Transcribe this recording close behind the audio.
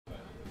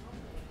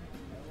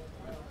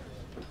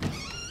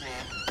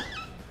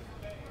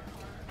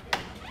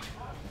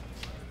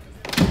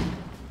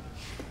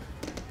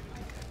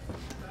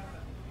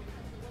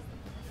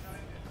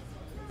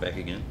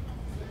again.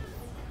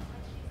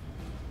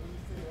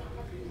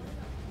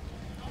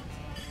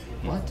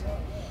 What?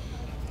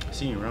 I've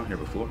seen you around here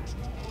before.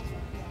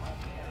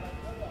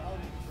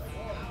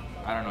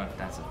 I don't know if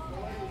that's a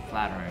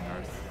flattering or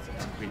if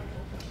it's creepy.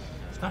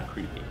 It's not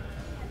creepy.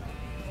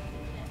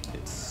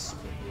 It's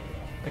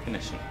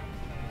recognition.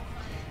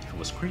 If it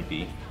was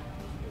creepy,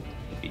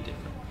 it'd be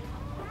different.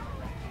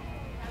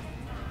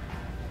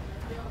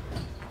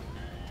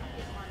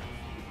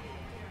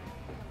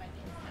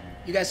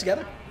 You guys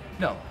together?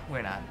 No,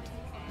 we're not.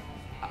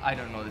 I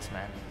don't know this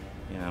man.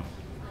 Yeah.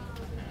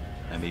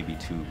 That may be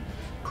too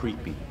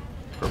creepy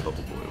for a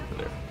bubble boy over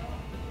there.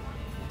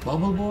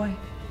 Bubble boy?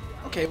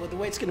 Okay, well, the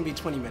wait's gonna be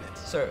 20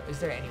 minutes. Sir, is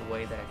there any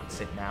way that I could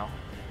sit now?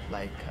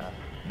 Like,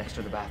 next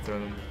to the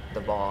bathroom,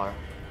 the bar,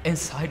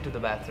 inside to the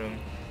bathroom,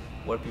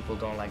 where people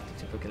don't like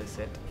to typically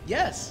sit?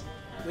 Yes.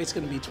 Wait's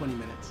gonna be 20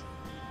 minutes.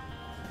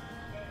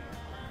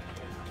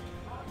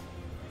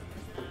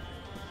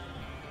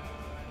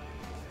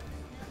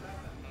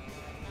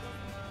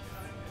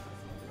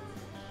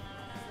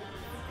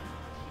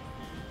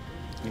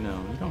 You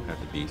know, you don't have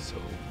to be so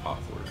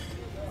awkward.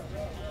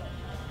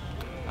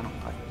 I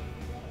don't like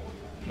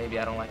it. Maybe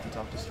I don't like to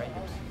talk to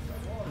strangers.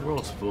 The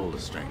world's full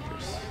of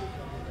strangers.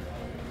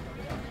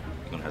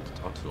 You're gonna have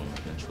to talk to them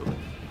eventually.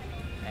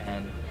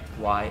 And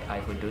why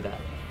I would do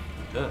that?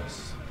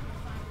 Because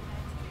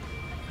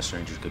a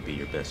stranger could be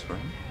your best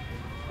friend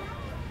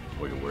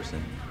or your worst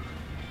enemy.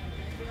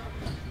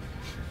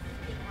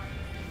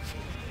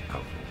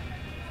 Alfred.